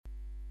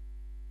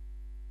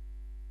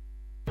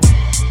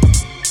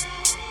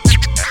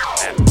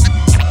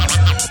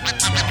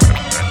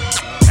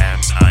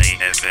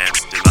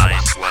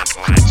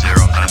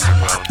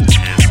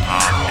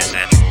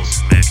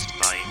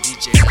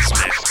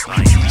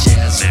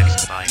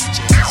Mixed by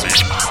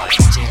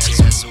DJ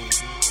Azuhl.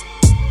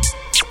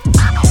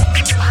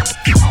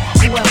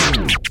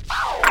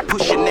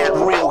 Pushing that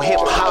real hip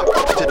hop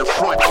to the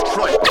front.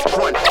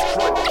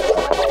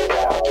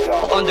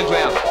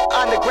 Underground.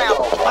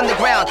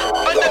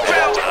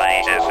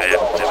 IFF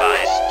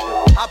device.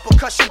 Our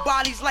percussion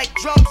bodies like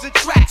drums and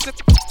tracks.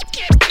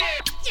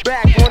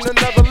 Back on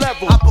another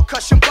level. Our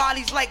percussion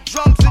bodies like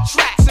drums and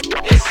tracks.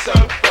 It's so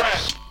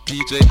fresh.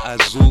 DJ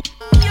Azuhl.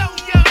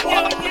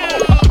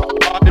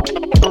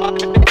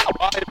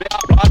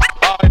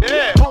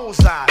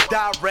 Bullseye,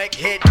 direct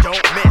hit, don't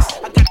miss.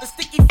 I got the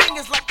sticky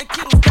fingers like the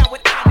Kittles down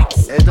with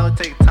Onyx. It don't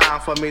take time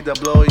for me to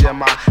blow your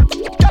mind.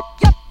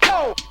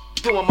 Yo,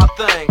 Doing my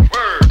thing.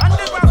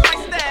 underground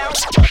lifestyle.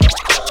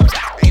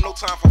 Ain't no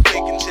time for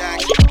faking jack.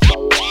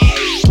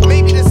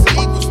 Maybe this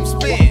equals some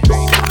spin.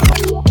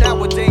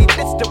 Nowadays,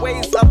 it's the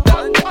ways of the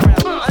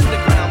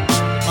underground.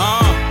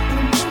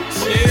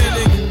 Yeah,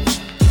 nigga.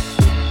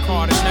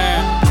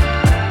 Cardinal.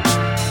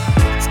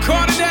 It's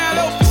Cardinal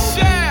over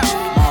Shaft.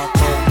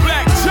 Marco.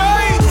 Black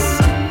James.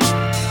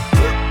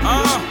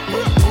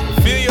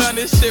 Feel you on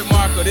this shit,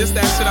 Marco. This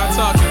that shit I'm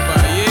talking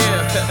about.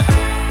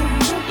 Yeah.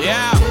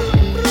 Yeah.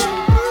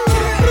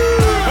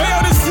 Hey, yo,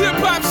 this hip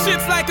hop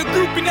shit's like a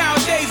groupie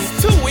nowadays.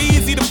 It's too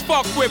easy to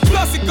fuck with.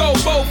 Plus, it go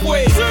both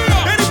ways.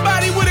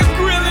 Anybody with a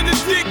grill and a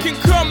dick can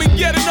come and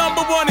get a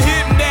number one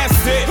hit, and that's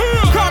it.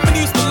 Common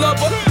used to love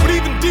her, but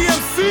even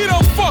DMC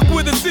don't fuck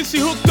with her since she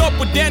hooked up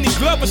with Danny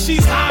Glover.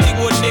 She's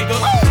Hollywood, nigga.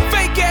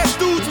 Fake ass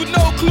dudes with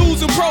no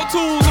clues and Pro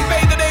Tools and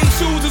bathe their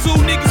shoes is who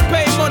niggas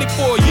pay money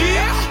for,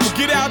 yeah? Well,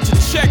 get out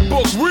your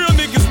checkbook. Real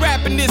niggas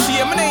rapping this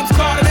year. My name's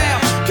Cardinal.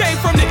 Came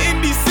from the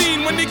indie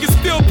scene when niggas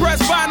still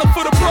press vinyl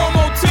for the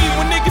promo team.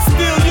 When niggas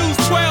still use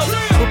 12.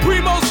 When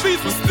Primo's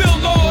beats was still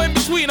low in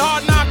between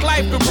Hard Knock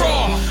Life and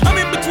Raw. I'm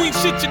in between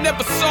shit you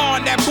never saw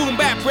in that boom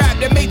bap rap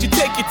that made you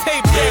take your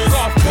tape deck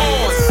off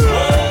pause.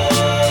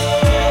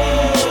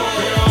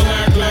 Y'all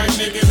act like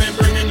niggas ain't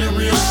bringing the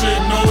real shit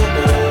no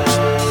more.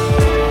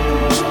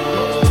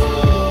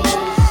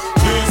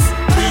 This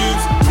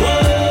means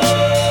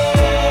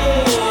war.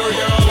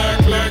 Y'all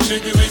act like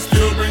niggas ain't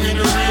still bringing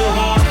the real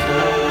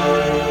hardcore.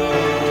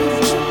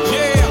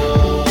 Yeah.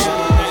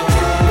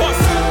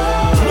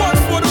 One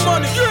for the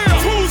money.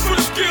 Yeah. Two's for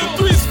the skill.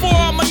 Three's for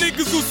all my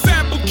niggas who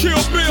sample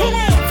Kill Bill.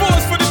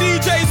 Four's for the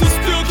DJs who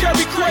still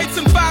carry crates,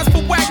 and five's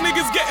for whack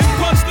niggas getting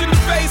punched in the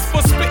face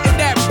for spitting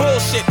that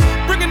bullshit.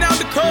 Bringing down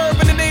the curve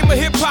in the name of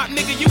hip hop,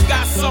 nigga. You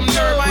got some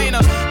nerve. I ain't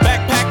a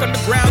backpack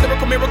underground,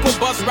 lyrical miracle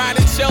bus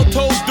riding shell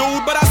toes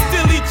dude, but I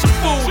still eat your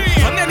food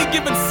on any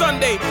given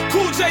Sunday.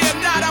 Cool J or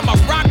not, I'ma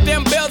rock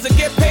them bells and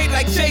get paid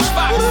like Jay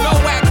Fox. No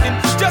acting,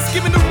 just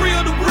giving the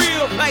real to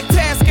real. Like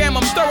Tascam,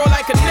 I'm thorough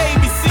like a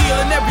Navy SEAL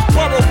in every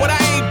borough, but I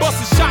ain't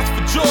busting shots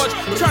for George.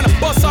 I'm trying to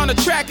bust on the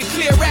track and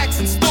clear racks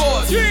and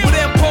stores. With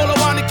them Polo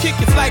on the kick,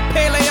 it's like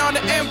Pele on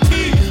the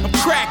MP. I'm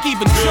crack,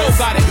 even Joe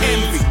got an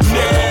envy.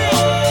 Nigga.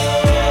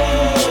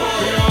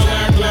 Y'all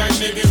act like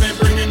niggas ain't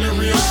bringing the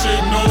real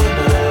shit no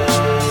more.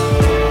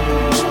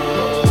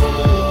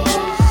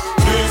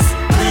 This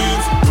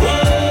means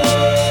war.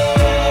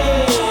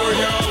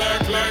 Y'all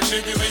act like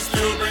niggas ain't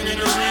still bringing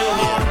the real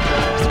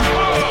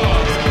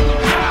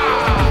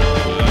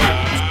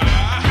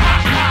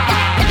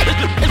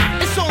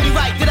It's only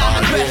right that I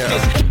address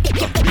this.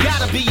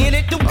 Gotta be in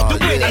it to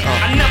win it.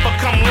 I never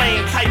come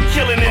lame, type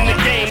killing in the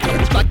game.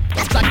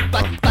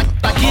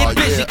 I get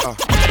busy.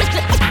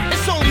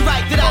 It's only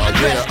right that I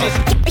address this.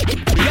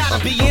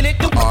 Gotta be in it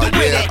to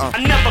win it. I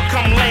never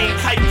come lame,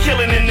 type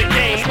killing in the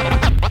game.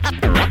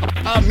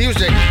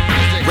 Music.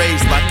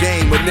 Raised by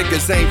game when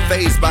niggas ain't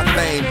phased by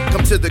fame.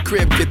 Come to the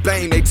crib, get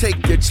banged, they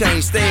take your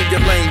chain. Stay in your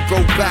lane,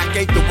 grow back,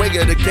 ain't the way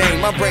of the game.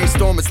 My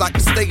brainstorm is like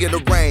a stay in the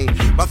rain.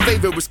 My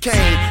favorite was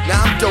Kane,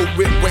 now I'm dope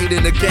with weight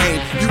in the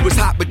game. You was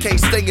hot but can't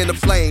stay in the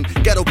flame.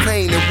 Ghetto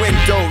pain and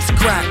windows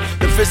crack.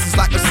 The fist is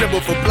like a symbol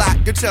for black.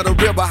 You tell the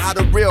real by how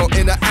the real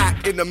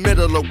interact in the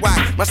middle of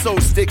whack. My soul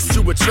sticks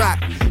to a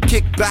track.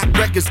 Kick back,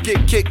 records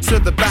get kicked to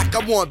the back.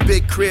 I want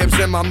big cribs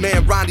and my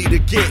man Ronnie to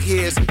get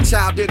his.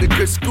 Child in a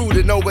good school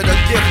to know what a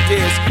gift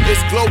is.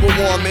 It's global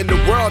warming, the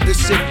world is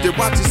shifted.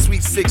 Watch it,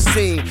 Sweet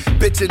 16.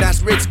 Bitchin'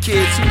 that's rich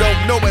kids who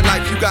don't know in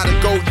life. You gotta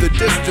go the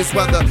distance,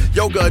 whether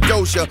yoga or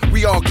doja.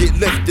 We all get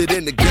lifted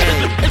in the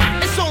game.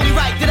 It's only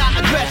right that I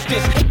address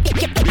this.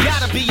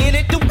 Gotta be in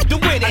it to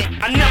win it.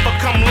 I never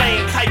come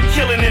lame, type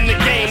killing in the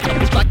game.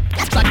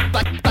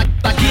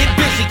 I get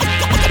busy.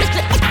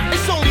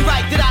 It's only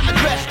right that I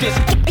address this.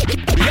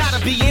 Gotta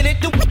be in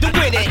it to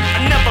win it.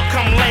 I never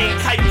come lame,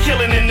 type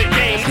killing in the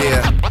game.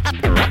 Yeah.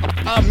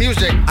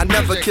 Music. I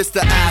never kissed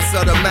the ass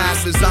of the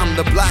masses. I'm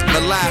the black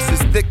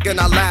molasses, thick and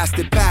I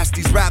lasted past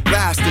these rap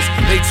bastards.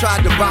 They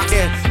tried to box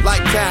in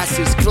like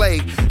Cassius Clay.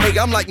 Hey,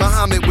 I'm like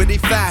Muhammad when he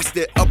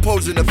fasted,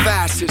 opposing the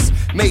fascists.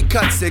 Made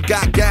cuts and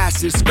got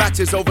gases,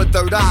 scratches over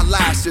third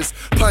eyelashes.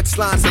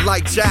 Punchlines are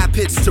like jab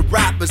hits to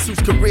rappers whose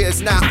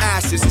careers now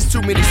ashes. It's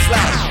too many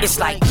slaps. It's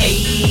like,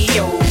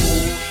 ayo,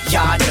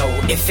 y'all know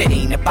if it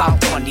ain't about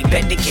money,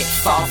 better get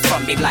far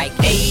from me. Like,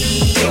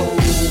 ayo,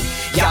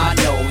 Y'all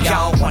know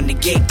y'all wanna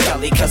get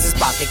gully, cause it's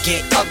about to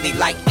get ugly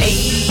like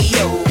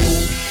ayo.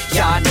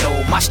 Y'all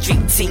know my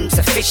street team's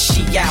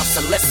official,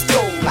 so let's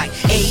go like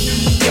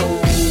ayo.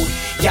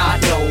 Y'all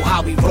know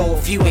how we roll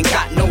if you ain't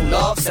got no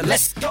love, so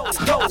let's go.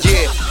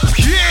 Yeah,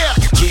 yeah,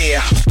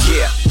 yeah,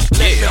 yeah,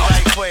 yeah.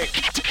 Right quick.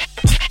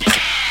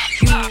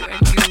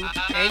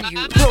 And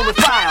you.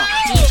 Purify.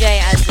 DJ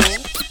Azuhl.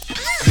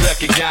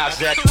 Recognize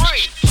that.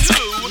 3, 2,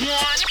 1,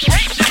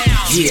 breakdown.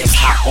 Yeah, it's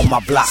hot on my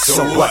block,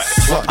 so what?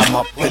 I'm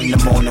up in the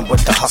morning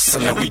with the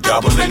hustle and we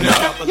doubling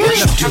up.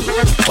 What you do?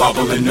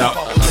 Bubbling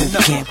up.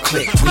 Boot camp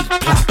click, we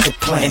block the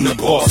plan. And the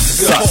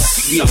boss is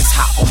us. Yeah, it's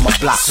hot on my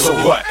block, so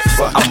what?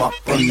 I'm up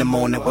in the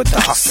morning with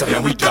the hustle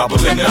and we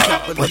doubling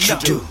up. What you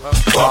do?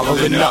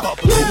 Bubbling up.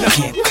 Boot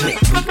camp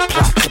click, we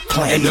block the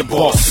plan. And the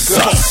boss is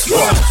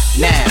us.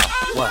 Now,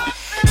 what?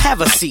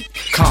 Have a seat,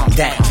 calm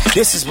down.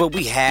 This is where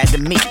we had to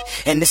meet.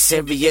 In the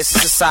serious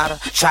society,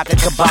 trap the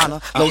cabana.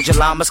 Load your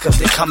llamas, cause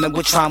they coming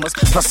with traumas.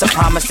 Plus a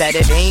promise that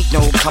it ain't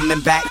no coming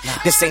back.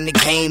 This ain't the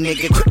game,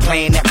 nigga. Quit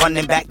playing that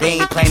running back.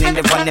 They ain't playing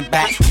the running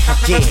back.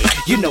 Yeah,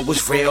 you know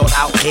it's real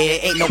out here.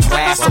 Ain't no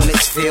grass on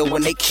this field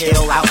when they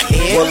kill out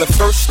here. Well, the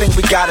first thing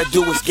we gotta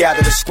do is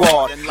gather the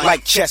squad.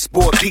 Like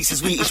chessboard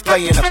pieces, we each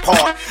playing a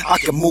part. I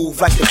can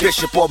move like the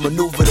bishop or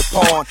maneuver the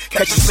pawn.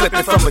 Catch you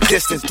slipping from a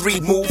distance,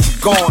 3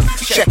 moves, gone.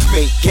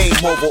 Checkmate. Game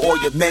over, all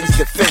your men's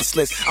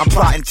defenseless. I'm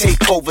plotting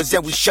takeovers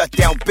and we shut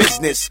down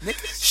business.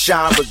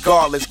 Shine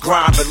regardless,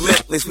 grind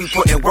relentless. We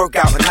putting work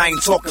out and I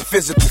ain't talking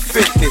physical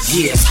fitness.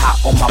 Yeah, it's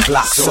hot on my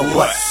block, so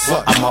what?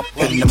 I'm up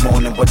in the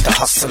morning with the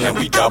hustle and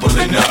we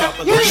doubling up.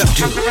 What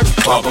you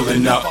do?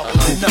 Bubbling up.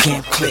 Boot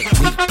camp click,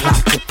 we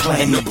block the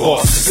plan. And the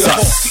boss is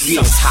us.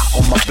 Yeah, it's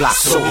hot on my block,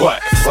 so what?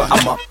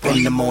 I'm up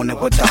in the morning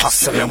with the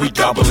hustle And we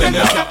doubling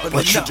up.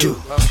 What you do?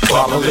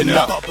 Bubbling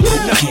up. Boot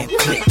camp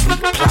click, we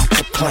block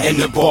the plan. And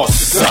the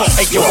boss is us.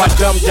 Hey yo, I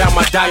dumb down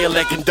my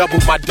dialect and double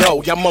my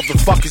dough. Y'all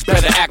motherfuckers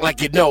better act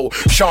like you know.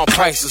 Sean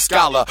Price, a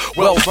scholar,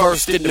 well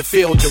versed in the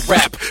field of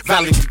rap.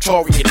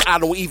 Valedictorian, I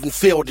don't even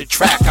feel the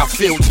track. I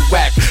feel you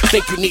whack.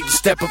 Think you need to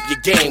step up your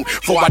game.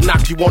 Before I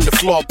knock you on the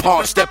floor,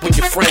 pawn, step on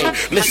your frame.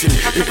 Listen,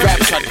 your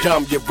raps are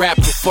dumb, you rap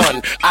for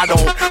fun. I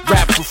don't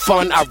rap for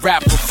fun, I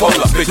rap for fun.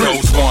 Hold up, it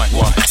goes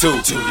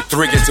 1, 2,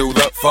 3, get to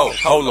the 4.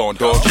 Hold on,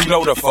 dog, you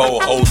know the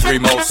 4, 3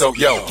 more. So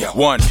yo,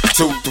 1,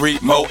 2, 3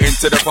 more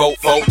into the 4.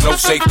 No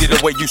safety the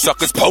way you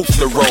suckers post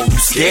the road. You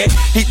scared?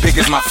 He big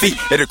as my feet,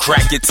 it'll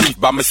crack your teeth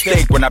by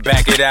mistake when I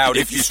back it out.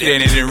 If you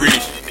stand it and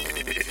reach.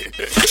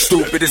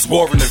 Stupid as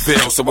war in the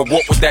Ville, so I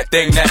walk with that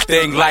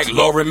thing like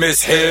Laura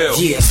Miss Hill.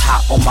 Yeah, it's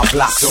hot on my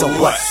block, so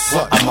what?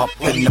 I'm up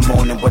in the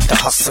morning with the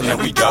hustle and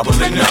we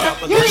doubling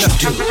up. What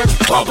you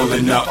do?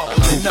 Bubbling up.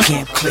 Boot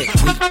camp click,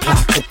 we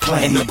block the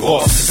plan. And the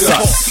boss is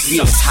us.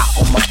 Yeah, it's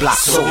hot on my block,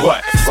 so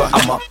what?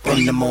 I'm up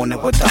in the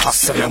morning with the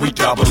hustle And we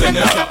doubling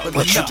up.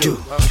 What you do?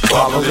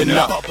 Bubbling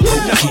up.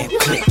 Boot camp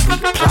click, we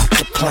block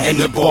the plan. And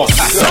the boss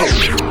is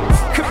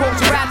us.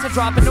 Compose your raps and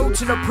drop a note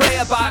in a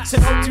prayer box.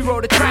 And hope you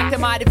wrote a track that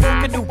might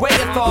evoke a new way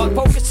of thought.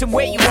 Focus on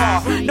where you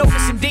are.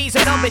 Notice some days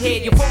are numbered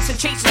here. Your folks are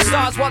chasing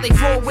stars while they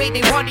throw away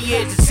their wonder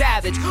years. It's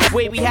savage.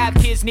 Way we have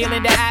kids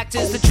kneeling to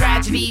actors. The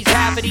tragedies,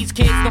 half of these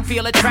kids don't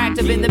feel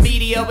attractive. In the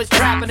media is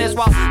trapping us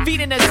while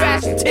feeding us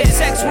fashion tips.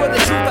 Sex were the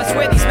truth. I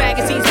swear these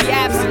magazines be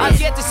absent. I've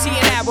yet to see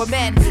an hour where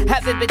men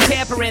haven't been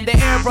tampering. The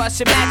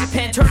airbrush and magic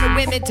pen turning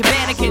women to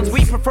mannequins.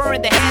 We prefer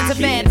in the hands of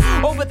men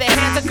over the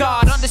hands of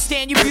God.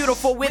 Understand you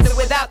beautiful with or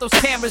without those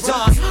cameras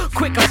on.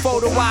 Quick a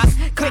photo op,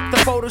 click the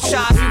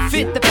Photoshop. You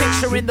fit the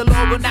picture in the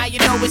logo, now you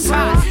know it's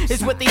hot.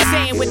 Is what they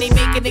saying when they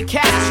making the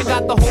cash. You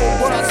got the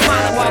whole world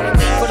smiling while we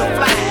wait for the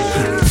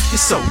flash. You're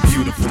so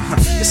beautiful,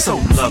 you're so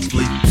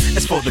lovely.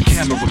 It's for the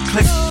camera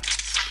click.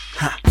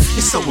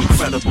 It's so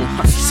incredible,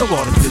 so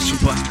artificial,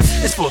 but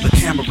it's for the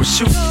camera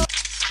shoot.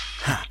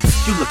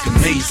 You look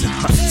amazing,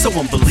 so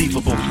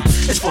unbelievable.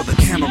 It's for the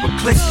camera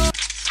click.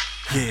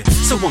 Yeah,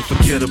 so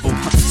unforgettable,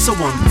 so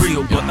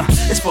unreal, but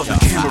it's for the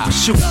camera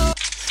shoot.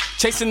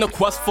 Chasing the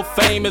quest for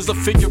fame is a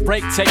figure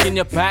eight, taking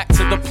you back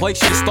to the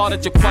place you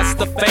started your quest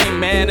to fame,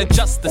 man. And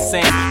just the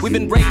same, we've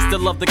been raised to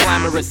love the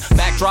glamorous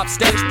backdrop,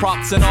 stage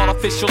props, and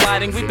artificial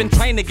lighting. We've been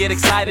trained to get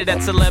excited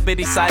at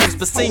celebrity sightings,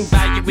 but seeing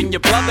value in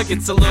your brother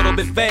gets a little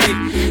bit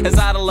vague. As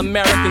idle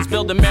Americans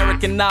build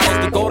American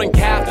idols, the golden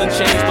calf done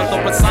changed, but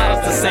the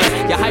recital's the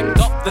same. You're hyped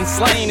up, then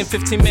slain in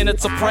 15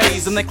 minutes of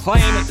praise, and they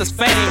claim that this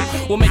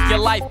fame will make your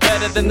life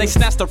better than they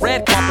snatched the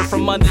red carpet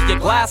from under your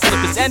glass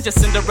slippers and your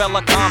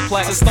Cinderella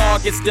complex. The star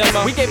gets dimmer.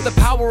 We gave the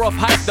power of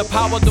hype, the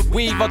power to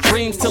weave our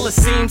dreams, till it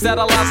seems that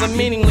our lives are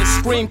meaningless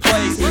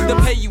screenplays.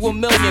 They'll pay you $1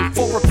 million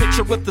for a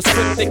picture with the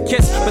scripted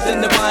kiss, but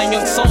then they're buying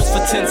young souls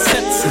for 10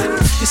 cents.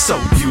 You're so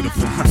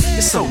beautiful,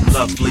 you're so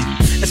lovely.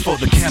 It's for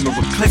the camera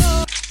click.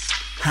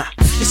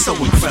 It's so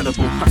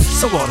incredible,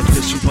 so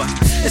artificial, but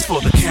it's for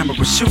the camera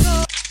shoot.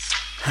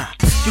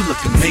 You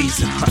look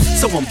amazing,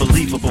 so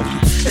unbelievable.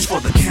 It's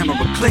for the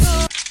camera click.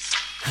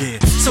 Yeah,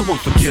 so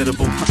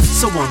unforgettable,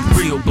 so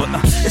unreal, but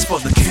it's for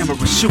the camera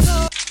shoot.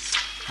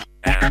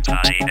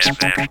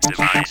 Anti-FM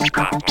device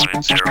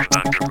 1.0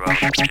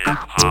 Underground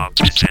Hip-Hop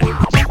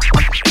presents.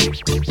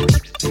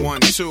 1,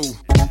 2.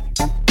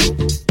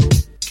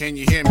 Can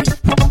you hear me?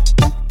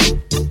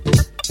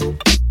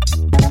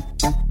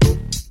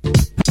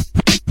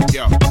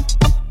 Yo.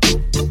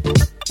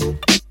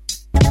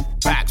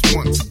 Back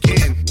once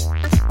again.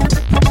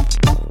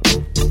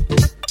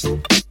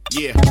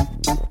 Yeah.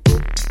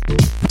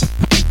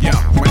 Yo,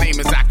 my name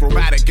is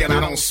Acrobatic and I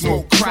don't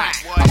smoke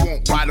crack. I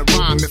won't write a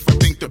rhyme if I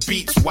think the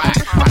beat's whack.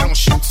 I don't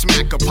shoot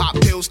smack or pop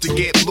pills to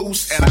get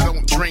loose. And I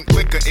don't drink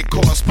liquor, it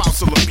causes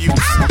spousal abuse.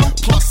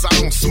 Plus, I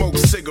don't smoke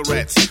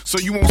cigarettes. So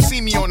you won't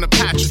see me on the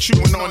patch or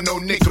chewing on no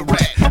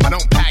Nicorette. I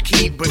don't pack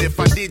heat, but if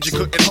I did, you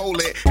couldn't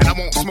hold it. And I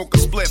won't smoke a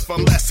spliff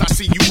unless I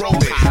see you roll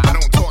it. I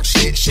don't talk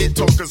shit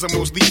talkers are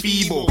mostly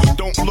feeble.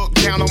 Don't look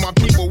down on my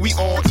people, we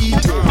all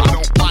evil. I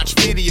don't watch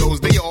videos,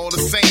 they all the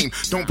same.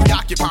 Don't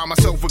preoccupy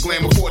myself with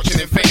glamour,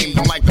 fortune, and fame.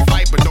 Don't like to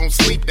fight, but don't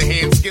sleep, the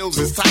hand skills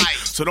is tight.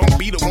 So don't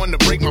be the one to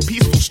break my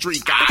peaceful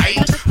streak,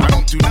 aight? I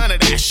don't do none of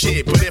that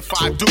shit, but if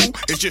I do,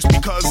 it's just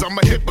because I'm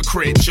a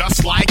hypocrite,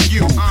 just like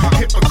you.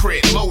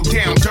 Hypocrite, low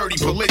down, dirty,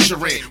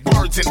 belligerent.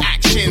 Words and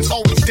actions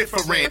always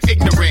different,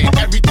 ignorant.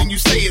 Everything you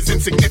say is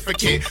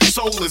insignificant.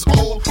 Soul is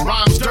old,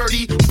 rhymes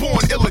dirty,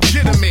 born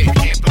illegitimate.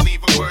 Can't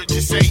believe a word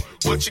you say.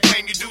 What you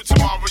claim you do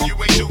tomorrow, you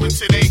ain't doing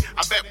today.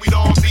 I bet we'd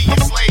all be your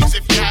slaves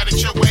if you had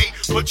it your way.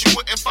 But you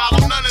wouldn't follow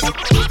none of the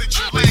rules that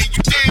you lay.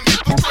 You damn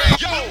hypocrite.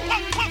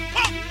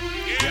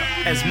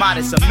 As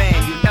modest a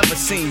man you ever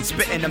seen,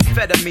 spitting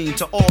amphetamine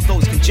to all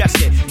those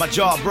congested. My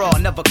jaw raw,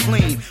 never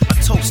clean. A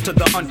toast to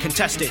the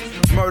uncontested.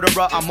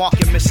 Murderer, I'm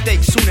marking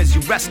mistakes soon as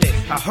you rest it.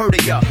 I heard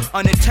of ya,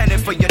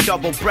 unintended for your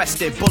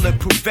double-breasted.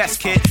 Bulletproof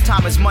vest kid,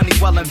 time is money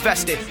well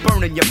invested.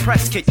 Burning your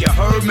press kit, you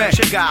heard me?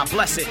 God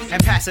bless it,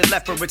 and pass it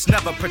left for it's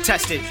never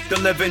protested. The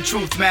living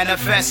truth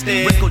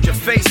manifested. Wrinkled your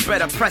face,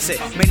 better press it.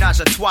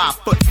 Ménage a trois,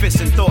 foot, fist,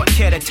 and thought.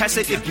 Care to test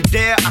it? If you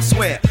dare, I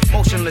swear.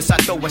 Motionless, I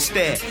throw a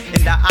stare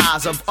in the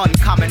eyes of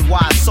uncommon wise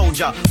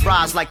soldier.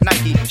 Rise like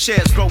Nike,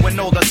 shares growing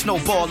older.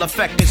 Snowball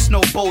effect is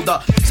snow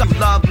boulder. Some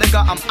love,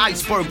 nigga, I'm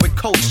iceberg with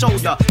cold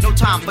shoulder. No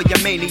time for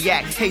your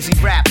maniac, hazy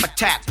rap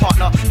attack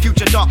partner.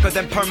 Future darker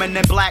than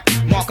permanent black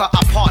marker.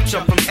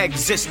 Departure from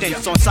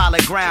existence on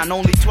solid ground.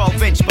 Only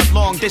 12-inch, but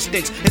long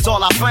distance is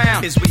all I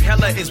found. Is we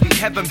hella, is we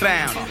heaven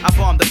bound? I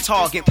bombed the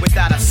target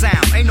without a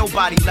sound. Ain't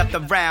nobody left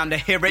around to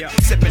hear it.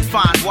 Sipping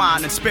fine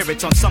wine and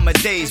spirits on summer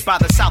days by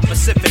the South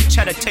Pacific.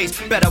 Cheddar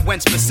tastes better when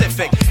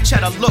specific.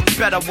 Cheddar look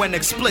better when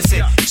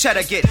explicit.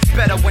 Cheddar get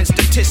better when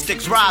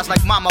statistics rise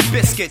like mama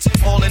biscuits.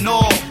 All in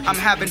all, I'm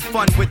having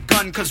fun with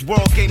gun, cause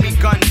world gave me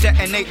gun.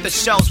 Detonate the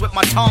shells with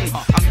my tongue.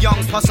 I'm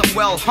young plus I'm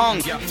well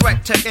hung.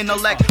 Threat to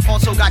intellect,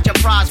 also got your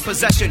prized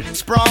possession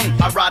sprung.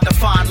 I ride the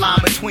fine line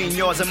between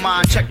yours and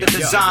mine. Check the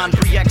design.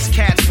 3X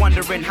cats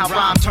wondering how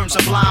rhyme turns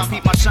sublime.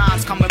 Peep my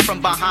shines coming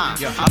from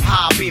behind. I'm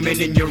high beaming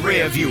in your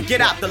rear view.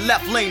 Get out the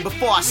left lane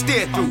before I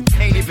steer through.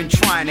 Ain't even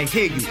trying to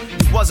hear you.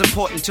 It was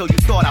important till you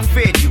thought I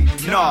feared you.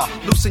 Nah,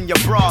 loosen your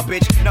bra,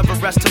 bitch. Never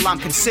rest till I'm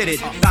considered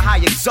the high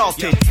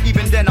exalted.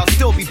 Even then I'll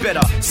still be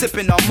bitter,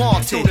 sipping on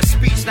malted. Through the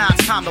speech, now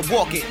it's time to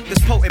walk it. This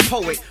poet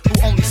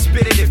who only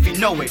spit it if you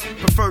know it.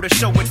 Prefer to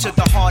show it to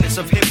the hardest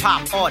of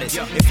hip-hop artists.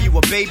 If you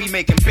a baby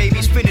making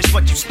babies, finish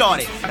what you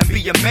started and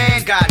be a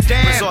man,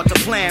 goddamn. Resort to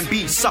plan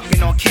B,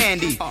 sucking on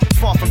candy.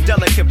 Far from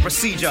delicate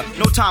procedure,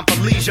 no time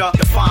for leisure.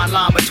 The fine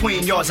line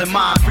between yours and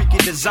mine. Freaky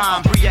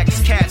design,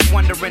 3X cats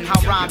wondering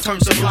how rhyme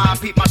turns sublime.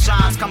 Peep my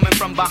shines coming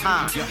from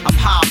behind. I'm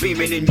high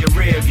beaming in your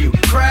rear view.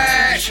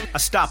 Crash! I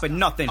stop at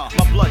nothing.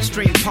 My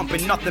bloodstream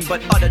pumping nothing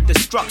but utter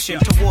destruction.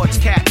 Towards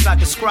cats I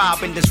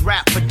describe in this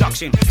rap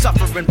production.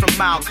 Suffering from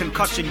mild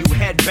concussion. You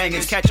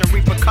headbangers catching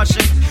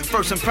repercussion.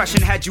 First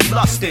impression had you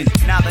lusting.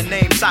 Now the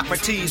name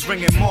Socrates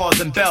ringing more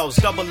than bells.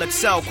 Double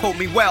XL, quote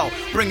me well.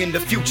 Bringing the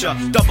future.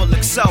 Double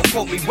XL,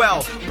 quote me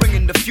well.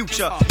 Bringing the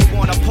future. You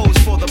wanna pose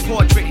for the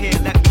portrait here?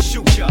 Let me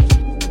shoot ya.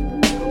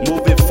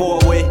 Moving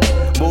forward,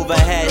 move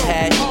ahead,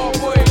 head.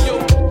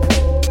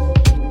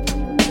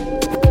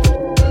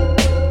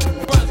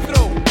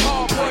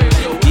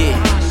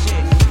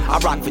 I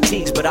rock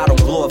fatigues, but I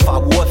don't glorify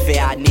warfare.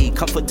 I need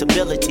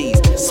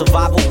comfortabilities,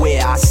 survival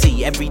where I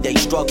see everyday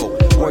struggle.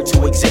 Work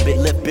to exhibit,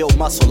 lift, build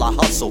muscle. I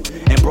hustle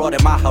and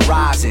broaden my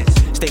horizon.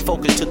 Stay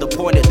focused to the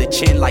point of the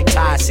chin like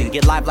Tyson.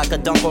 Get live like a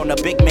dunk on a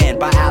big man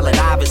by Allen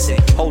Iverson.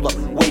 Hold up,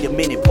 wait a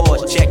minute,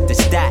 pause, check the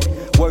stat.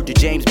 Word to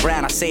James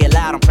Brown, I say it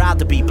loud, I'm proud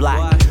to be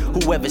black.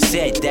 Whoever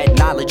said that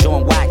knowledge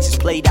on wax is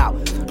played out,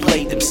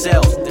 played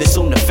themselves, they're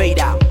soon to fade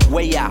out,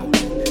 way out.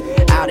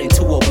 Out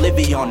into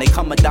oblivion, they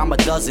come a dime a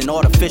dozen,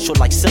 artificial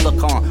like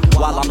silicon.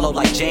 While I'm low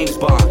like James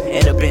Bond,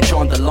 at a bench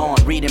on the lawn,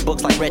 reading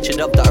books like Wretched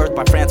of the Earth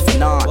by Franz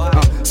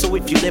Fanon. So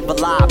if you live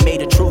alive, may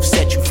the truth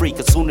set you free,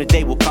 cause soon the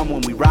day will come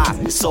when we rise.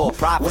 It's all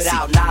prophecy.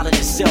 Without knowledge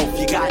itself,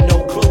 you got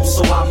no clue,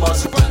 so I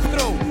must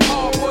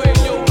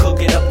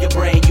cook it up your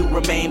brain, you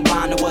remain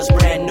blind to what's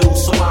brand new,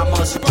 so I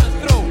must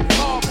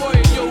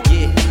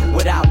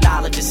without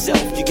knowledge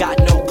itself, you got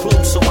no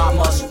clue, so I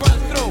must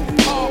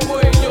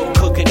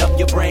cook it up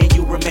your brain,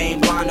 you remain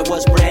blind to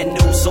what's brand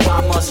new, so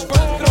I must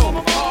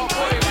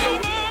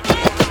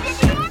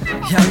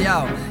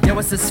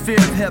the sphere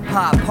of hip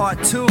hop,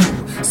 part 2.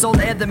 Soul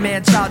and the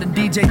man child and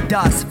DJ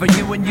Dust for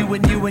you and you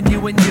and you and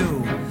you and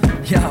you.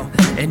 Yo,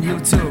 and you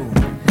too.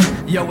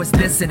 Yo, it's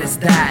this and it's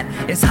that.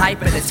 It's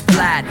hype and it's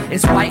flat.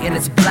 It's white and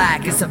it's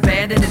black. It's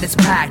abandoned and it's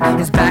packed.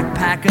 It's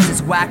backpackers,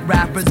 it's whack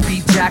rappers,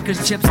 beat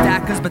jackers, chip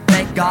stackers. But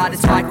thank God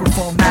it's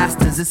microphone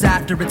masters. It's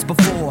after, it's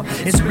before.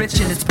 It's rich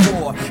and it's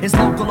poor. It's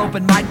local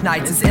open mic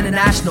nights. It's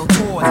international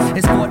tours.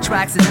 It's 4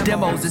 tracks and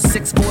demos. It's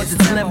 6 boards,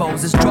 it's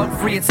limos. It's drug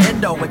free, it's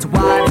endo. It's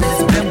wide and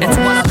it's bimbo. It's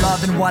what I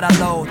love and what I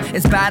loathe.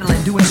 It's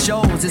battling, doing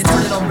shows. It's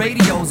turning on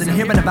radios and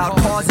hearing about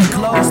cars and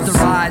clothes. It's the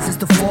rise, it's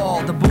the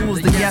fall, the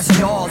bulls, the yes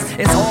y'alls.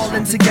 It's all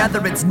in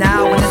together. It's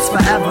now and it's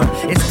forever.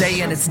 It's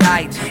day and it's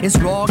night. It's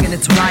wrong and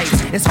it's right.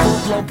 It's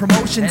full-blown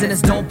promotions and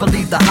it's don't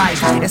believe the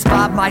hype. It's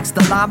 5 mics,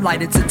 the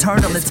limelight. It's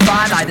eternal, it's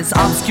finite. It's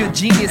obscure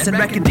genius and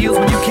record deals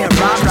when you can't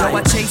rhyme right. So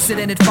I chase it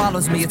and it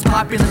follows me. It's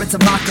popular, it's a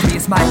mockery.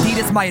 It's my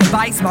Adidas, my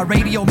advice, my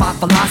radio, my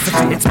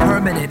philosophy. It's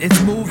permanent,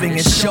 it's moving,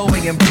 it's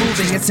showing,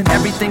 improving. It's in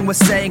everything we're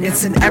saying,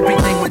 it's in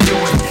everything we're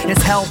doing.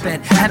 It's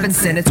hell-bent, heaven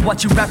sent, it's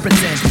what you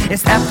represent.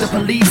 It's F the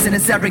police and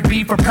it's Eric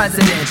B for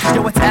president.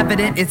 Yo, it's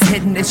evident, it's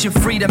hidden, it's your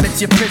freedom,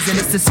 it's your prison.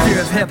 It's the sphere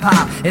of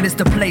hip-hop, and it's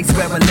the place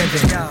where we're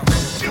living.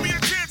 Give me a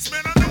chance,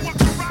 man, I know what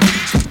you're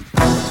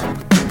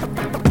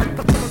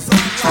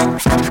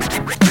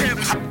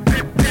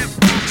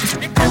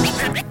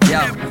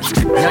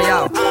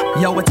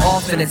Yo, it's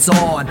off and it's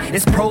on.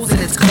 It's pros and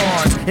it's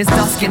cons. It's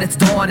dusk and it's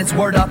dawn. It's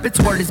word up, it's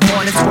word is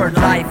born. It's word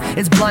life.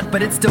 It's blunt,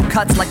 but it still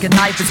cuts like a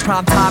knife. It's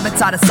prime time,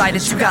 it's out of sight.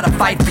 It's you gotta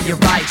fight for your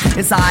right.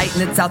 It's aight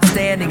and it's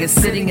outstanding. It's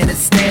sitting and it's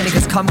standing.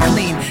 It's come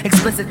clean.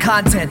 Explicit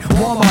content,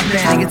 Walmart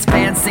banning. It's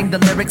fans sing the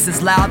lyrics.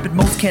 It's loud, but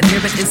most can't hear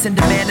it. It's in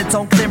demand, it's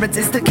on clearance.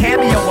 It's the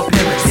cameo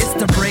appearance. It's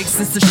the breaks,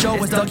 it's the show.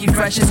 It's Dougie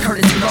Fresh, it's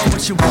Curtis Blow.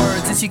 It's your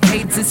words, it's your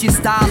cadence, it's your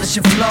style, it's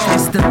your flow.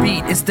 It's the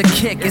beat, it's the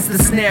kick, it's the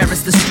snare,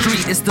 it's the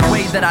street. It's the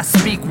way that I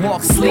speak,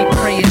 walk, sleep,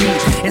 pray and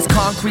eat. It's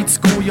concrete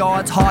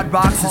schoolyards, hard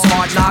rocks, it's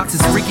hard knocks.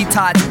 It's Freaky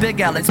Tides,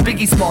 Big L, it's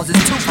Biggie Smalls, it's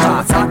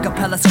Tupac. It's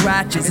acapella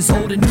scratches, it's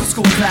old and new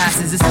school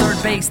classes. It's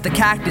third base, the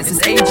cactus,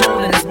 it's age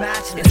old and it's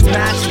matchless. It's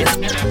matchless.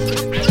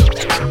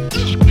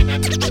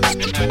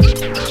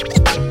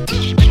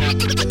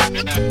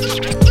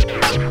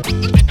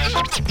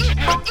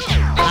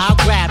 I'll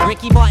grab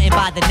Ricky Martin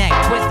by the neck,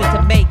 twisted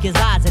to make his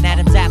eyes an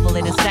Adam's apple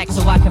in his sex,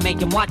 so I can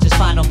make him watch his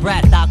final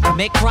breath. I'll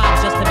commit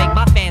crimes just to make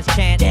my fans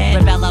chant.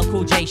 Rebel out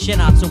Cool J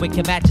shin up so it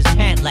can match his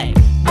pant leg.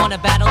 Want a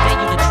battle,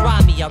 dare you to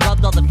try me. I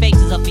rubbed all the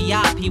faces of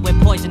VIP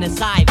with poisonous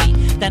ivy.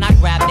 Then I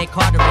grabbed Nick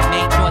Carter and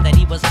made sure that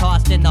he was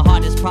tossed in the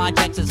hardest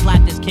projects and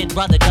slapped his kid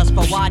brother just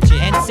for watching.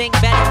 And sing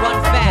better,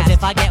 run fast. Cause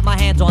if I get my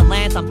hands on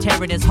Lance, I'm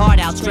tearing his heart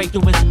out straight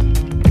through his.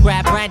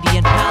 Grab Brandy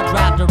and pal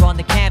dropped her on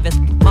the canvas.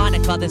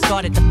 Monica then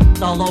started to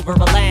all over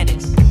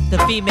Atlantis. The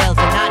females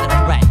are not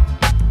a threat.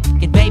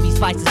 And baby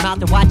spice his mouth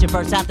and watch it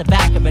burst out the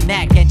back of her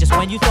neck. And just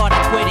when you thought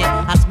I quit it,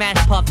 I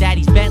smashed Puff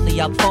Daddy's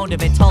Bentley up, phoned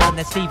him and told him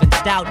that Steven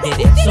Stout did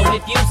it. So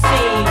if you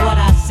see what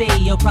I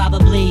see, you'll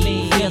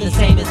probably feel the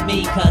same as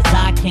me. Cause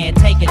I can't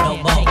take it no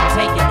more.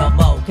 Take it no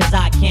more. Cause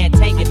I can't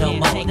take it no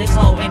more. This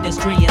whole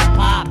industry is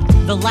pop.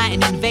 The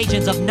Latin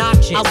invasion's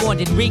obnoxious. I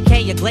warned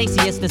Enrique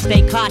Iglesias to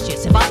stay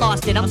cautious. If I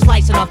lost it, I'm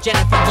slicing off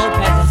Jennifer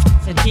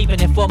Lopez's and keeping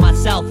it for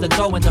myself, then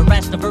throwing the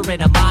rest of her in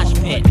a mosh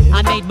pit.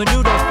 I made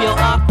Menudo feel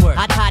awkward.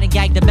 I tied and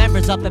gagged the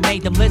members up and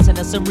made them listen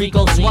to some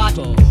Regal swat.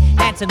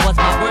 Hanson was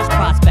my worst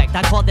prospect.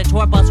 I called the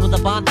tour bus with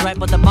a bomb threat,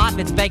 but the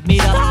Moffats begged me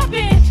to stop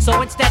it.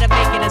 So instead of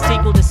making a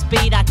sequel to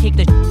Speed, I kicked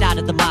the shit out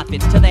of the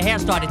Moffats till their hair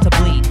started to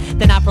bleed.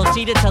 Then I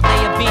proceeded to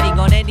lay a beating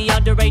on any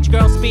underage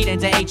girl speeding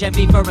to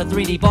HMV for a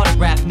 3D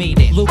autograph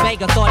meeting. Lou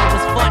Bega thought it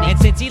was funny, and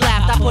since he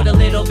laughed, I put a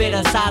little bit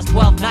of size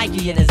 12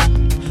 Nike in his.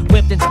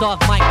 Whipped and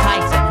stalked Mike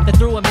Tyson, then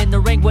threw him in the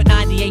ring with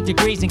 98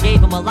 degrees and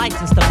gave him a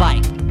license to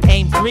bite.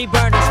 Aimed 3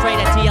 burners straight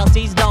at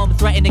TLC's dome,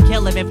 threatened to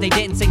kill him if they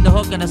didn't sing the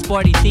hook on a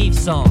Sporty Thief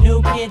song.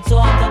 New kids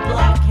on the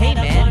block. Hey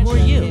man, who are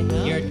you?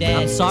 You're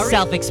dead. I'm sorry.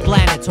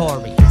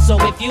 Self-explanatory. So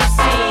if you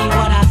see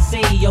what I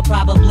see, you'll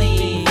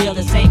probably feel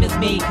the same as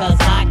me. Cause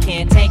I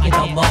can't take it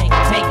no more.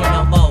 Take it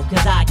no more.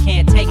 Cause I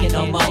can't take it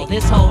no more.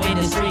 This whole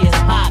industry is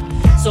pop.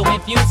 So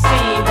if you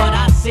see what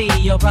I see,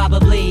 you'll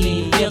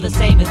probably feel the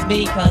same as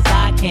me. Cause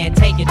I can't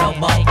take it no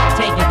more.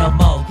 Take it no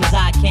more. Cause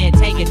I can't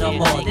take it no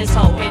more. This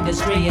whole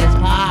industry is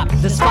pop.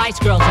 The Spice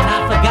Girls are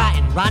not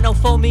forgotten. Rhino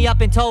phoned me up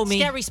and told me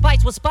Scary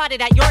Spice was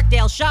spotted at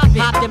Yorkdale shopping.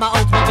 Hopped in my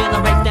Oldsmobile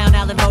and raced down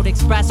Allen Road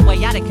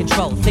Expressway out of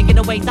control, thinking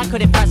of ways I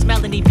could impress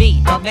Melanie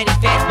B. But many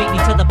fans beat me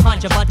to the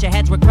punch. A bunch of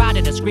heads were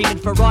crowded and screaming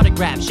for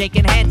autographs,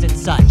 shaking hands and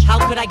such.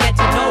 How could I get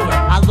to know her?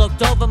 I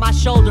looked over my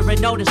shoulder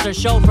and noticed her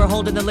chauffeur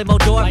holding the limo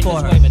door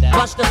for her.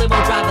 Rushed the limo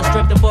driver,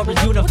 stripped him for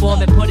his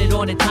uniform and put it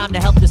on in time to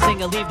help the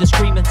singer leave the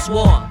screaming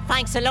swarm.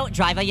 Thanks a lot,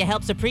 driver, your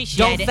help's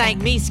appreciated. Don't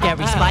thank me,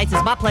 Scary Spice,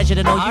 it's my pleasure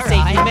to know you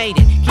safely made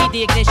it. Keyed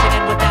the ignition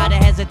and without a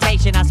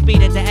hesitation I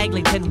speeded to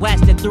Eglinton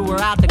West and threw her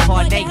out the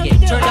car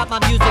naked. Turned up my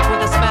music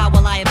with a smile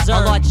while I observed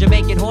a large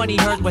Jamaican horny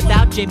heard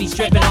without Jimmy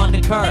stripping on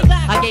the curb.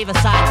 I gave a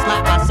side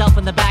slap myself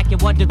in the back and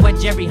wondered when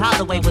Jerry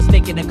Holloway was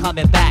thinking of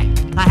coming back.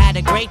 I had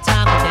a great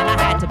time, but then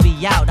I had to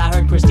be out. I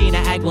heard Christina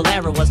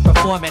Aguilera was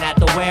performing at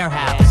the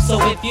warehouse. So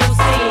if you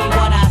see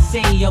what I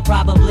see, you'll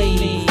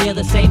probably feel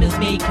the same as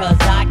me, cause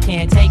I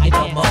can't take it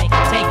no more.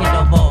 Take it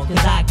no more,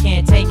 cause I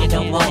can't take it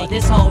no more.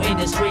 This whole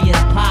industry is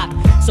pop.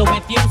 So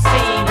if you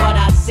see what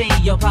I see,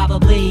 you'll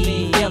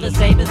probably feel the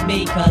same as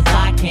me, cause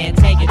I can't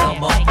take it no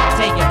more.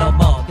 Take it no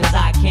more, cause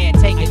I can't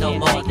take it no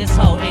more. This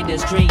whole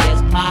industry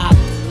is pop.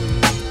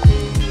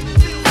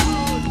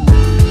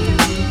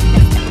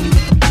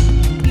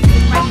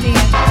 Right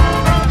there.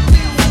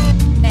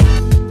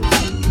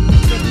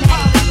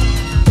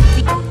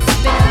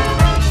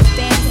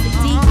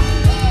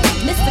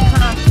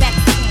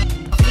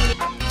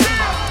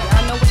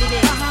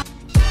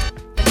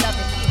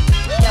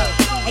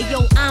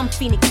 I'm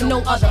Phoenix, no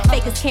other.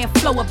 Fakers can't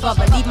flow above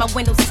her. Leave my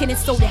windows tinted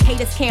so the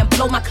haters can't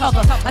blow my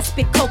cover. I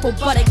spit cocoa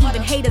butter,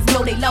 even haters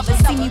know they love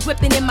it. See me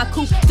whipping in my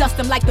coupe, dust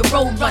them like the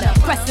road runner.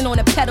 Pressing on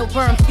the pedal,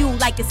 burn fuel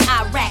like it's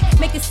Iraq.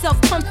 Make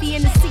yourself comfy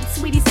in the seat,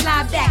 sweetie,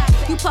 slide back.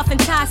 You puffin'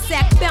 tie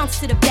sack, bounce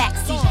to the back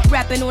seat.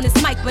 Rapping on this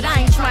mic, but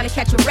I ain't trying to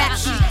catch a rap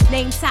sheet.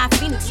 Name Ty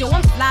Phoenix, yo,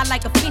 I'm fly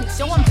like a phoenix.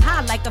 Yo, I'm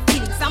high like a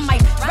phoenix. I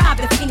might drive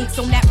the Phoenix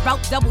on that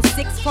route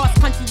 66, cross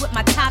country with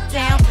my top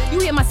down. You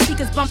hear my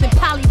speakers bumping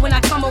Polly when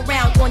I come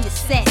around on your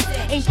set.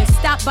 Ain't been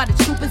stopped by the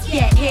troopers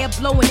yet. Hair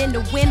blowing in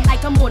the wind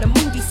like I'm on a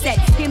movie set.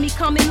 Hear me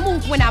come and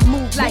move when I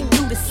move like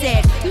Luda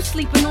said. You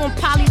sleeping on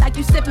Polly like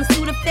you sipping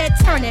Sudafed,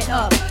 turn it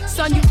up.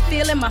 Son, you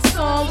feeling my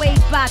song? Wave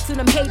bye to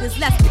them haters,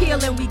 let's peel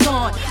and we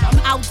gone. I'm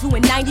out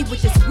doing 90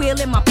 with this wheel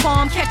in my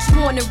palm. Catch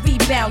you on the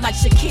rebound like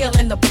Shaquille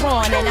and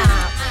LeBron. And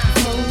I'm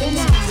zoning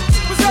out.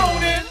 We're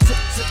zoning.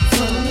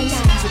 We're zoning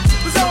out.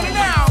 We're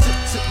zoning.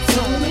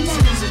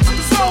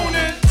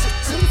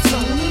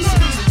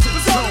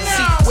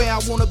 Where I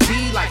wanna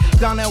be, like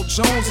Donnell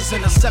Jones is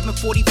in a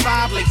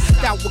 745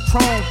 laced out with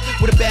chrome,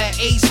 with a bad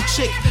Asian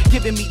chick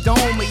giving me dome.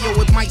 And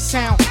yo, it might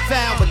sound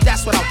foul, but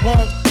that's what I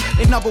want.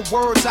 In other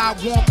words, I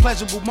want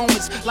pleasurable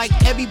moments like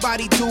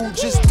everybody do,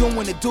 just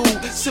doing the do,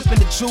 sipping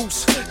the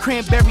juice,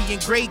 cranberry and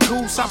Grey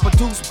Goose. I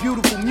produce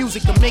beautiful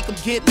music to make them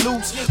get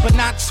loose, but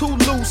not too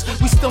loose.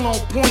 We still on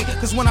point,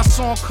 cause when our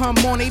song come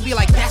on, they be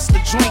like, that's the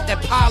joint,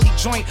 that poly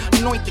joint.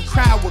 Anoint the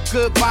crowd with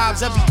good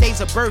vibes, every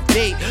day's a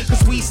birthday,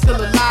 cause we still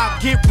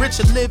alive. Get rich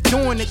and live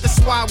doing it, that's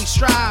why we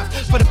strive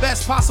for the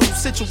best possible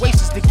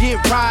situations to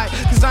get right.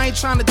 Cause I ain't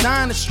trying to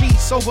die in the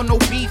streets over no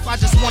beef, I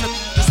just wanna.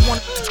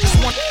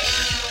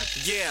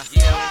 Yeah.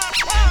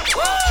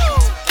 Woo!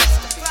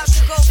 About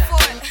to go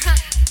for it.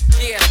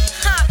 Yeah.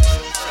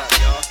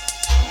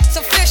 It's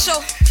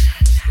official.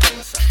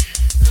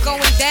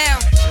 Going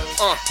down.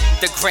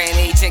 The grand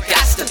agent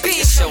got to be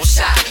the show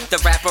shot. The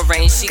rapper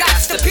Rain, she got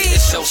to be the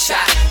show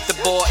shot. The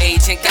ball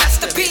agent got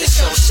to be the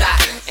show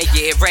shot. And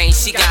yeah, Rain,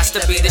 she got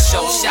to be the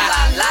show shot.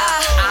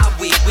 Ah,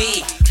 we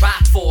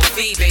rock for a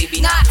fee,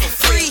 baby, not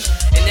for free.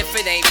 And if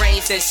it ain't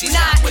Rain, then she's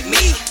not with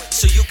me.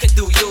 So you can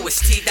do you, it's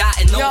T-Dot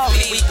and no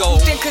P. We go.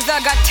 You think cause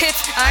I got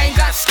tits, I ain't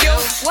got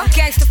skills? What?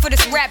 Gangster for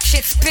this rap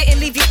shit, spit and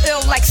leave you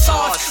ill like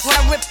sauce. When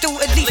I rip through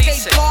at least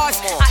 8 bars,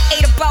 I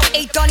ate about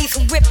 8 dunnies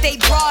who whipped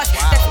 8 bras.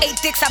 That's 8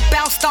 dicks I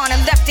bounced on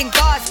and left in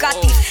guards. Got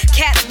these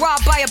cats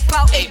robbed by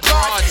about 8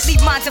 bras.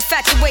 Leave minds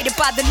infatuated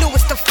by the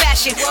newest of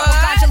fashion. Well,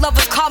 ganja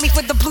lovers call me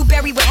for the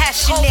blueberry with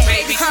hash in it.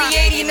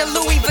 380 in the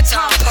Louis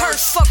Vuitton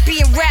purse. Fuck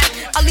being rap,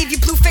 I'll leave you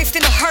blue-faced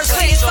in a hearse.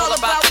 It's all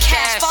about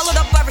cash,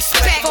 followed up by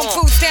respect. From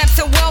food stamps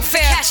to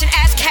welfare, cash and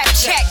ass cap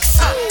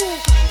checks.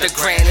 The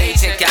grand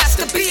agent got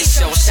to be the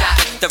show shot.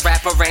 The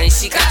rapper Rain,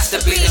 she got to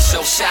be the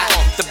show shot.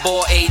 The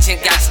ball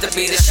agent got to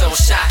be the show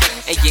shot.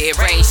 And yeah,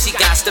 Rain, she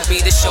got to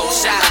be the show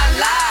shot.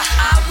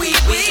 We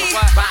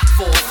rock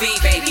for a fee,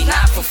 baby,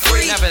 not for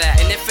free. Never that.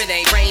 And if it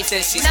ain't Rain,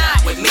 then she's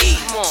not with me.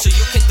 So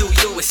you can do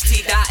you, it's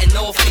T-Dot and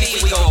no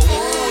fee. We go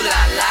ooh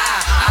la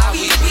la,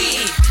 we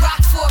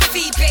rock for a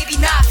fee, baby,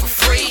 not for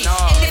free.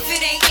 And if it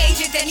ain't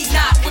agent, then he's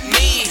not with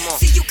me.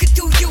 So you can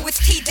do you,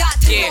 it's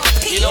T-Dot to yeah, no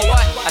P. You know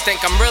what? I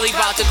think I'm really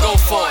about to go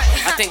for it.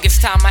 I think it's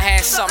time I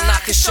had something I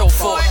could show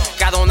for it.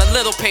 Got on a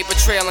little paper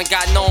trail and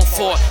got known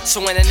for it.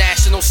 So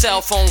international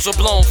cell phones were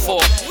blown for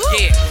it.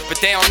 Yeah, but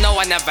they don't know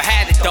I never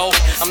had it though.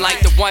 I'm like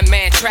the one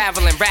man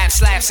traveling, rap,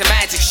 slaps, and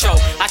magic show.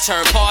 I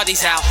turn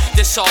parties out.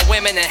 This all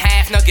women in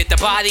half, now get the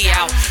body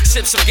out.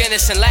 Sip some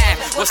Guinness and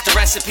laugh. What's the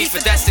recipe for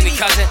destiny,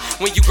 cousin?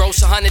 When you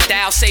gross 100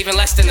 down, saving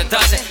less than a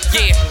dozen.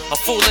 Yeah, a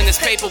fool in this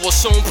paper will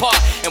soon part.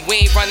 And we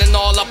ain't running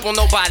all up on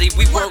nobody,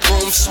 we work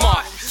room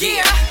smart.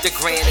 Yeah, the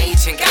grand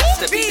agent got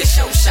to be the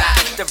show shot.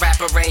 The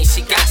rapper Rain,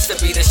 she got to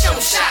be the show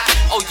shot.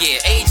 Oh yeah,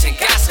 agent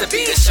got to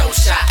be the show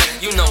shot.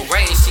 You know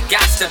Rain, she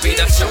got to be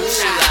the show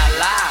shot. Ooh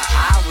la la,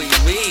 ah we.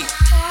 Ooh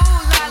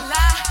la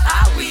la,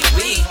 ah we.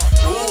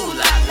 Ooh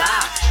la la,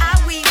 ah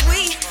we.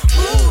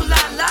 Ooh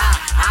la la,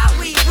 ah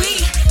we.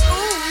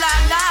 Ooh la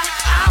la,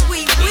 ah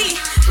we.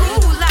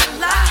 Ooh la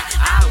la,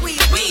 ah we.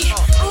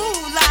 Ooh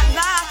la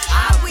la,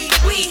 ah we.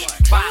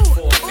 Rock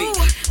for a fee,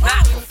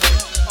 not for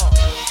free.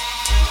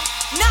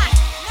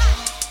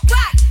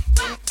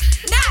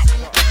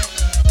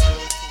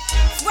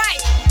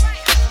 Right.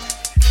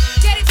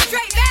 Get it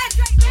straight,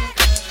 man.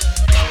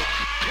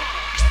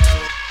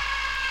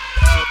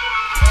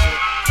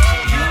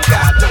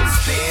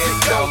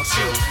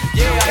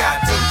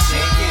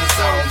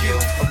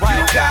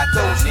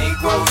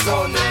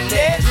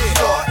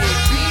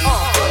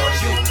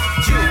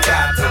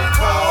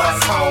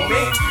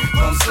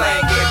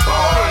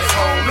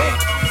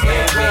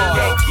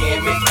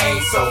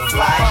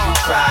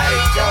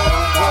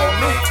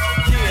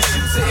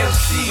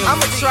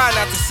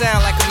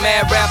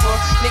 mad rapper.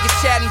 Niggas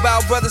chatting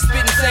about brothers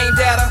spitting same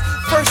data.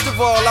 First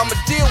of all, I'ma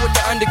deal with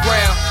the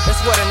underground.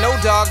 That's what I know,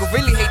 dog. I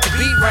really hate to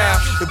beat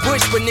round the bush,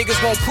 but niggas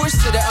won't push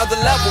to the other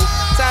level.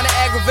 Kinda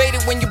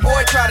aggravated when your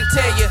boy try to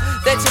tell you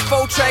that your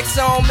 4-track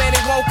song, man, it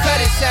won't cut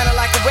it. Sounded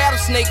like a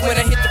rattlesnake when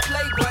I hit the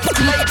play button.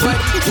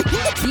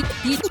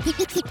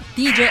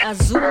 DJ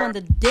Azuhl on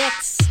the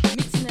decks.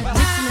 Mixing it up.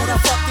 Who the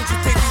fuck did you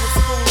think you was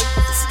fooling?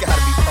 This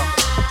gotta be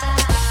pumping.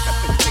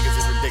 These niggas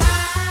is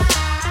ridiculous.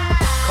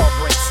 Call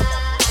breaks.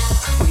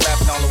 We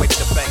laughing all the way to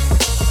the bank.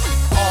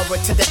 Aura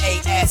to the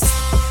AS.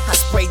 I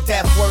sprayed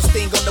that worst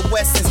thing on the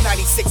West since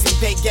 96 in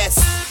Vegas.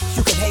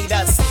 You can hate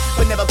us,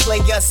 but never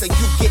play us, so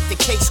you get the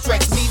case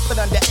stretched. Me put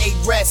under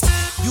arrest.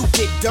 You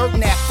get dirt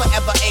nap,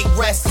 forever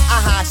arrest.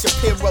 Aha,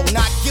 Shapiro,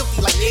 not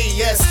guilty like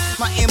AS.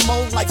 My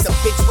MO likes a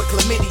bitch with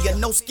chlamydia.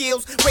 No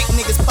skills, rape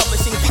niggas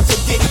publishing, get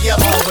your ditty up.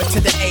 Aura to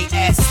the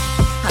AS.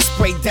 I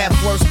sprayed that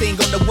worst thing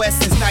on the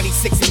West since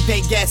 96 in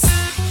Vegas.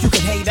 You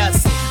can hate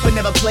us, but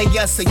never play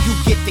us, so you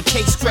get the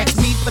case stretched.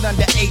 Me put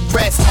under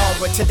arrest.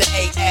 Aura to the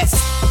AS.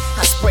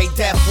 I sprayed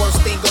that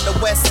worst thing on the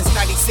West since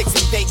 96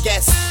 in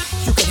Vegas.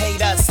 You can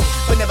hate us,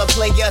 but never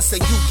play us, so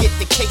you get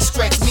the case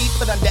stretched. Me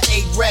put under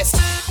arrest.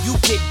 You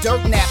get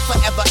dirt nap,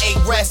 forever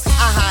arrest.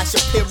 Aha,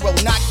 Shapiro,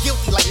 not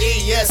guilty like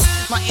AS.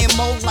 My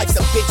MO likes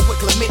a bitch with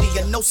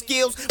chlamydia. No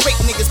skills, rape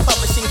niggas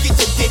publishing, get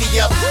your ditty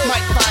up.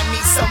 Might find me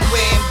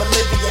somewhere in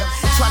Bolivia,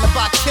 trying to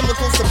buy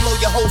chemicals to blow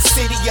your whole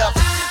city up.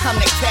 I'm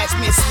that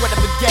cashmere sweater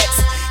baguettes.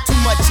 Too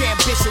much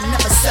ambition,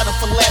 never settle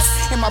for less.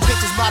 And my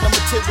bitch is modern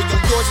material,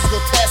 yours is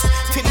grotesque.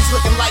 Titties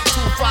looking like 2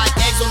 fried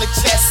eggs on the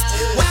chest.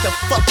 What the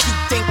fuck you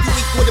think you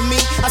equal to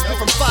me? I spent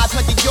from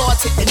 500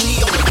 yards, hit the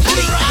knee on the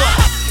knee.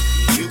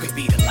 You could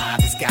be the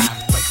livest guy,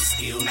 but you're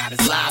still not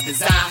as live as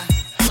I.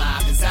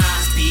 Live as I.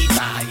 Speed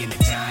by in a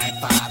giant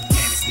 5.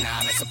 Man, it's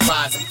not a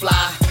surprise and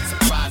fly.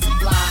 Surprise and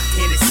fly.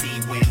 Hennessy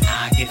when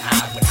I get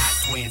high with hot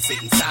twins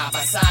sitting side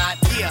by side.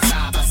 Yeah,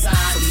 side by side.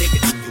 So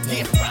nigga, do you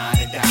wanna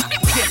ride or die?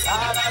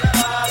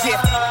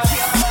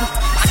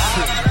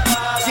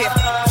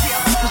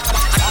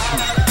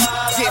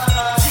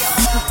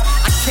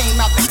 I came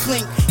out the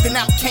clink, then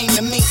out came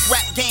the mink.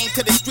 Rap game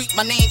to the street,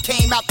 my name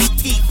came out the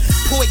teeth.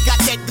 Boy got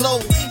that glow,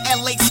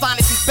 LA's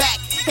finest is back,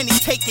 and he's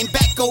taking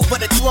back over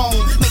the throne.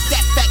 Make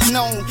that fact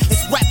known,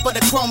 it's rap for the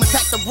chrome. In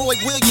fact, the Roy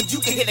Williams, you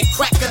can hear the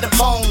crack of the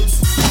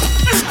bones.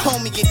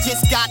 Homie, it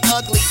just got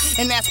ugly,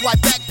 and that's why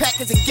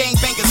backpackers and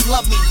gangbangers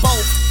love me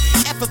both.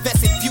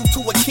 Effervescent view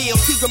to a kill.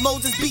 Tigra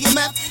Moses,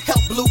 BMF,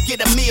 help Blue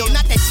get a meal.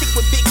 Not that chick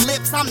with big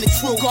lips, I'm the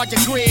truth. Guard your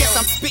grill. Guess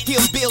I'm spit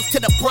hill bills to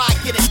the bride,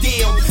 get a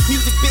deal.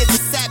 Music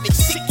business savage,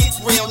 shit gets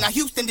real. Now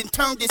Houston done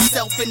turned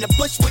itself into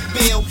Bushwick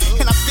Bill.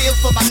 And I feel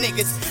for my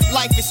niggas.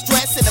 Life is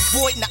stress and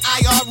avoiding the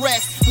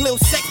IRS.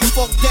 Lil' sex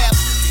before death.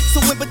 So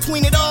in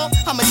between it all,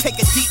 I'ma take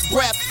a deep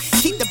breath.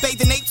 Keep the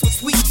bathing apes with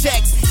sweet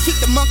checks. Keep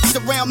the monkeys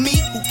around me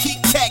who keep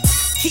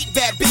texts. Keep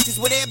bad bitches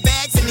with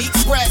airbags and eat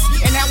breath.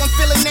 And how I'm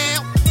feeling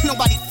now?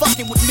 Nobody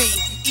fucking with me.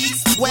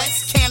 East,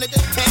 West, Canada,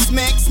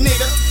 Tex-Mex,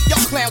 nigga.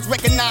 Y'all clowns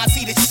recognize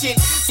he the shit.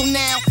 So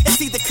now,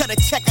 it's either cut a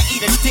check or eat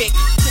a dick.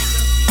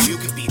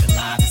 You could be the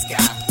livest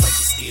guy, but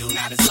you're still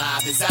not as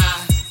live as I.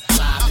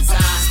 Live as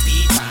I.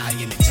 Speed by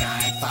in a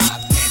giant 5.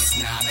 Man, it's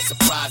not a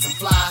surprise and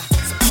fly.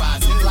 Surprise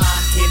and fly.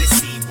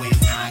 Hennessy when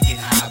I get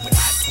high with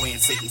hot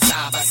twins sitting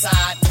side by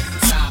side.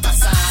 Side by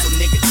side. So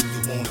nigga, do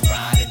you wanna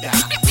ride or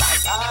die?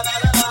 Like,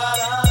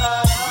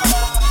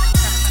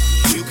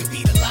 you could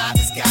be the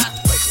livest guy,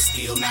 but you're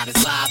still not as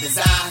live as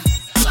I.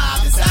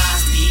 Live as I.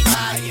 Speed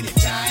by in a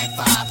giant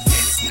 5. Man,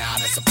 it's not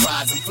a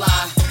surprise and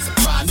fly.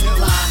 Surprise and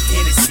fly.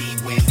 Hennessy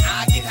when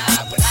I get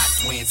high with hot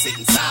twins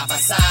sitting side by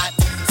side.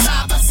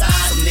 Side by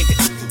side. So nigga,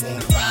 do you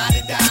wanna ride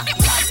or die?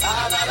 Like,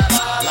 la la la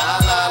la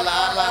la la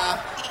la.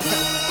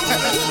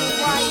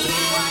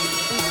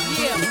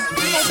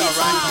 It's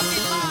alright.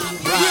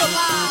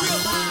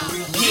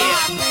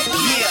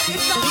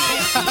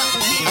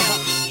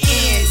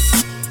 Ends.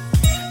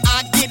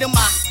 I get them,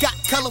 I got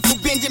colorful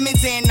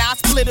Benjamins and I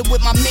split it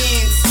with my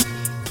mens.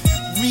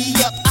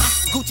 Re-up,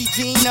 Gucci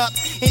jean up,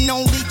 and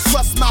only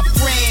trust my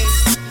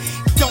friends.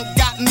 Don't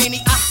got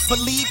many, I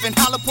believe in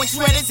hollow point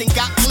shredders and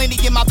got plenty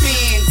in my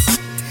bins.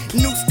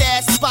 New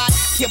stash spot,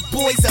 your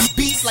boys a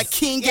beast like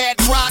King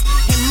Ad Rock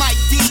and Mike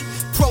D.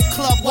 Pro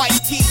Club white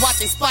tee,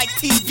 watching Spike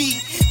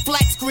TV.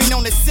 Flat screen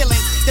on the ceiling.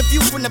 The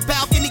view from the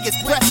balcony is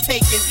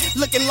breathtaking,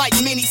 looking like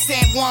mini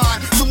San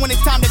Juan. So when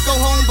it's time to go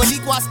home,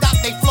 Boricua stop,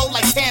 they flow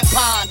like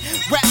tampon.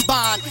 Rap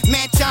bond,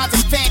 manchons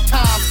and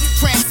phantoms.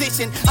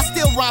 Transition, I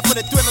still rhyme for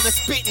the thrill of the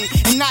spitting,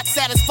 and not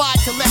satisfied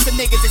till lesser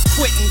niggas is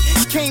quitting.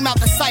 Came out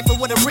the cypher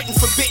with a written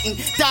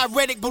forbidden.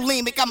 Diuretic,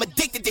 bulimic, I'm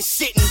addicted to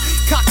shitting.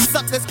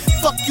 Cocksuckers,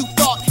 fuck you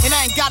thought, and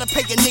I ain't gotta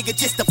pay a nigga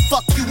just to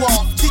fuck you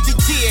off.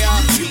 Yeah.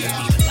 You can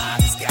be the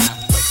livest guy,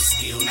 but you're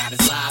still not as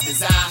live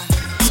as I.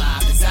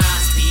 Live as I.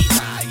 Speed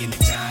by in a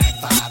giant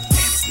 5. Man,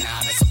 it's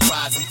not a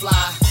surprise and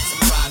fly.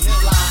 Surprise and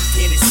fly.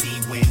 Hennessy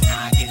when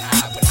I get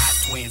high with hot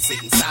twins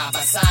sitting side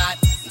by side.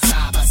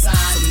 Side by side.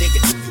 So nigga,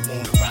 do you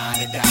wanna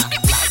ride or die?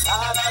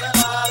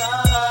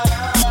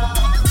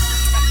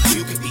 Like,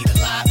 you could be the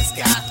livest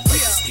guy, but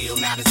you're still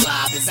not as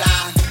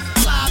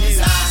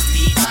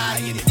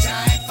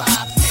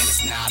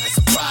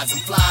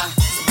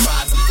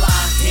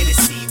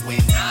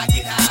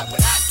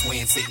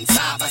sitting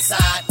side by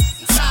side,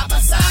 and side by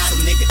side. So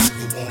nigga, do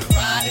you wanna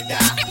ride or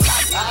die?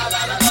 Like la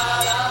la la la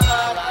la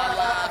la la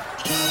la.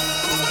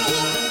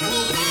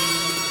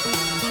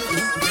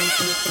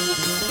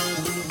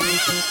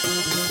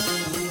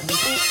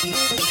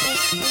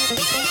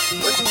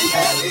 What you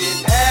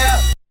having now?